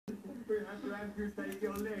amputate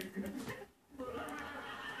your leg.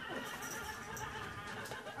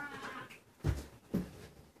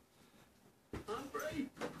 Hungry?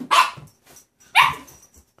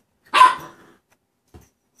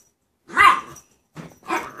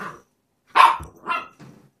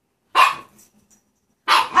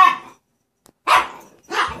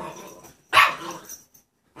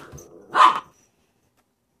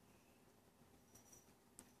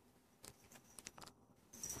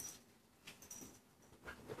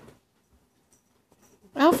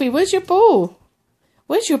 Alfie, where's your ball?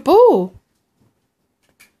 Where's your ball?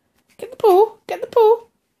 Get the ball. Get the ball.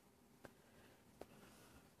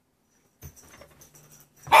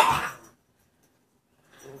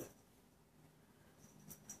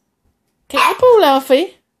 Get the ball,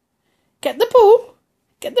 Alfie. Get the ball.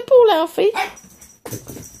 Get the ball, Alfie.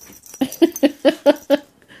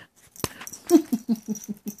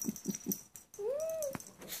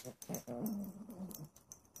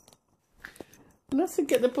 When I said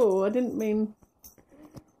get the ball, I didn't mean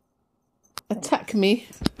attack me.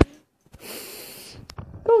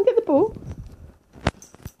 Go on, get the ball.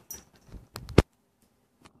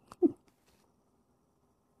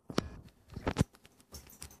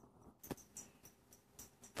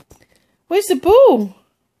 Where's the ball?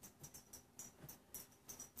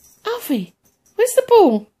 Alfie, where's the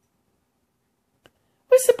ball?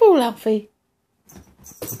 Where's the ball, Alfie?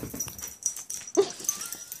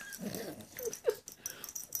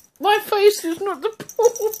 My face is not the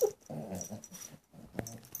ball.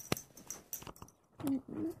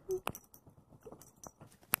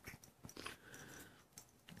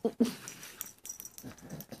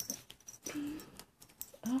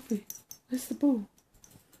 Alfie, where's the ball?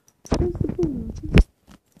 Where's the ball?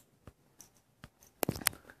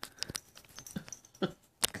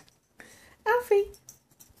 Alfie.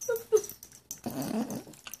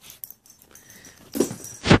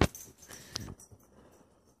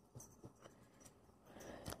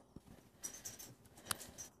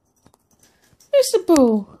 Where's the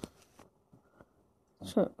ball?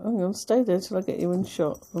 So, I'm going to stay there till I get you in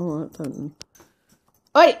shot. Alright, don't.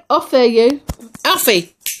 Oi, off there, you.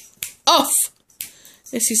 Alfie! Off!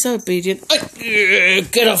 Yes, he's so obedient.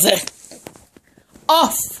 Get off there.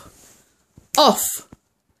 Off! Off!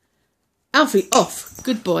 Alfie, off.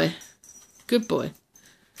 Good boy. Good boy.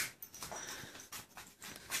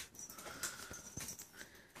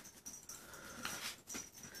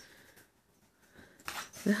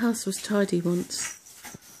 The house was tidy once.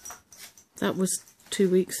 That was 2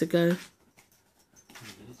 weeks ago.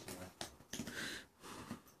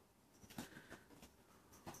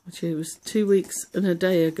 Actually, it was 2 weeks and a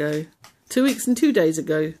day ago. 2 weeks and 2 days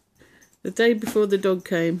ago. The day before the dog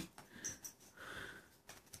came.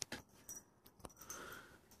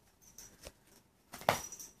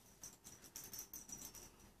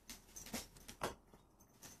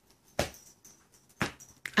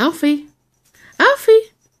 Alfie! Alfie!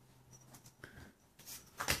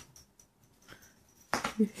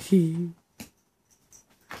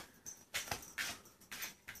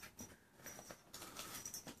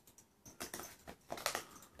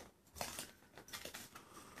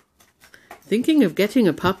 Thinking of getting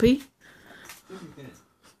a puppy?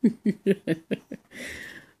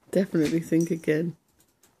 Definitely think again.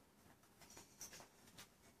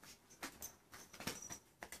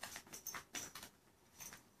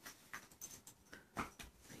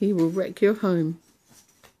 He will wreck your home.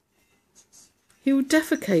 He will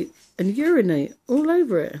defecate and urinate all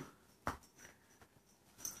over it.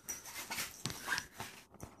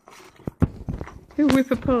 He'll rip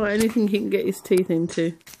apart anything he can get his teeth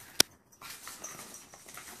into.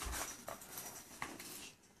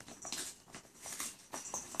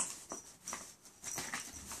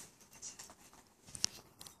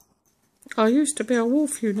 I used to be a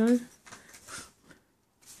wolf, you know.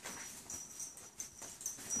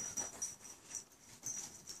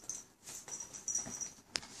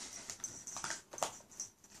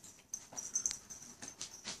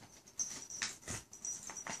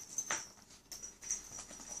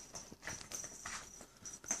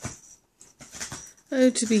 Oh,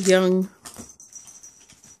 to be young.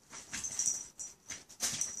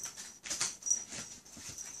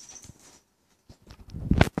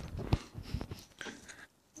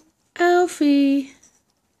 Alfie.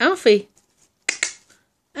 Alfie.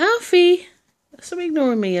 Alfie. Stop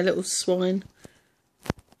ignoring me, you little swine.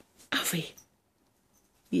 Alfie.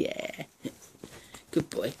 Yeah. Good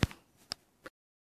boy.